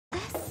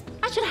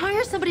I should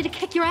hire somebody to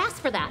kick your ass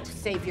for that.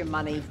 Save your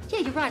money. Yeah,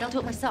 you're right. I'll do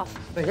it myself.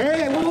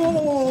 Hey,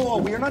 whoa.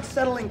 We are not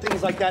settling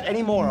things like that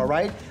anymore, all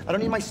right? I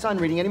don't need my son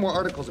reading any more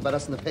articles about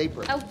us in the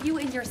paper. Oh, you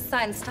and your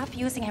son, stop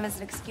using him as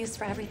an excuse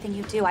for everything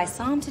you do. I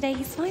saw him today.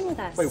 He's fine with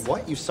us. Wait,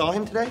 what? You saw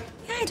him today?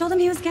 Yeah, I told him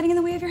he was getting in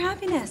the way of your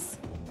happiness.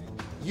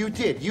 You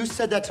did. You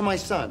said that to my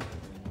son.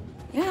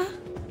 Yeah.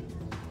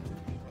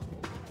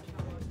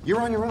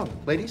 You're on your own,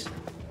 ladies.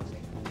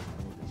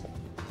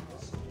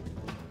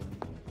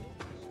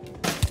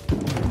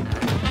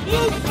 The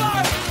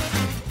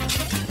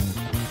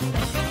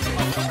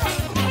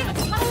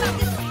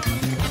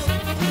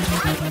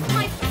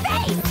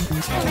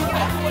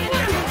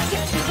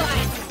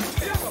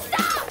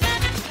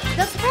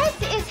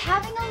press is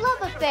having a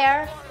love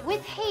affair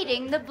with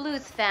hating the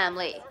Bluth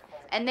family,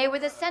 and they were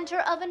the center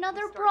of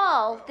another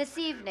brawl this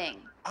evening.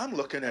 I'm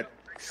looking at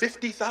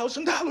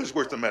 $50,000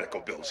 worth of medical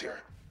bills here.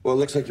 Well, it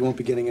looks like you won't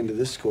be getting into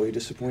this school. You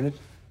disappointed?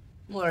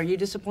 Well, are you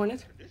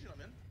disappointed?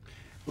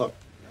 Look,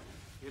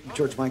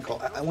 George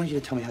Michael, I want you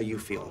to tell me how you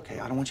feel, okay?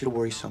 I don't want you to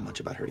worry so much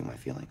about hurting my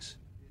feelings.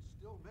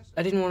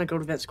 I didn't want to go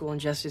to vet school, and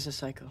Jesse's a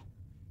psycho.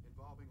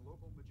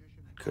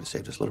 Could have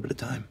saved us a little bit of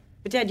time.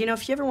 But, Dad, you know,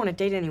 if you ever want to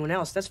date anyone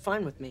else, that's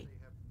fine with me.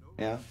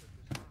 Yeah?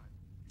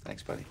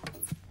 Thanks, buddy.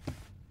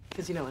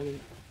 Because, you know, I mean,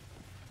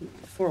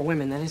 for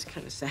women, that is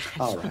kind of sad.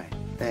 All right.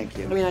 Thank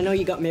you. I mean, I know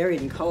you got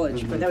married in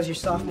college, but that was your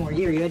sophomore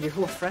year. You had your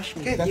whole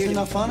freshman year. Okay, that's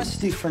enough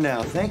honesty for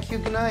now. Thank you.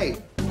 Good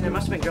night. There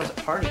must have been girls at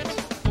parties.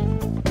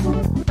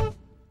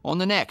 On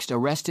the next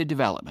Arrested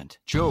Development,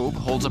 Job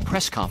holds a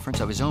press conference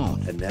of his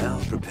own. And now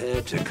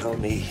prepare to call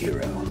me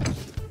hero.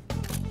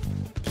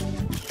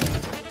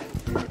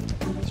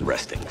 It's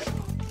arresting.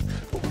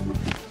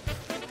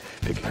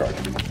 Pick a card.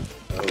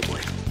 Oh boy.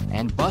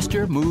 And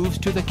Buster moves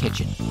to the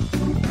kitchen.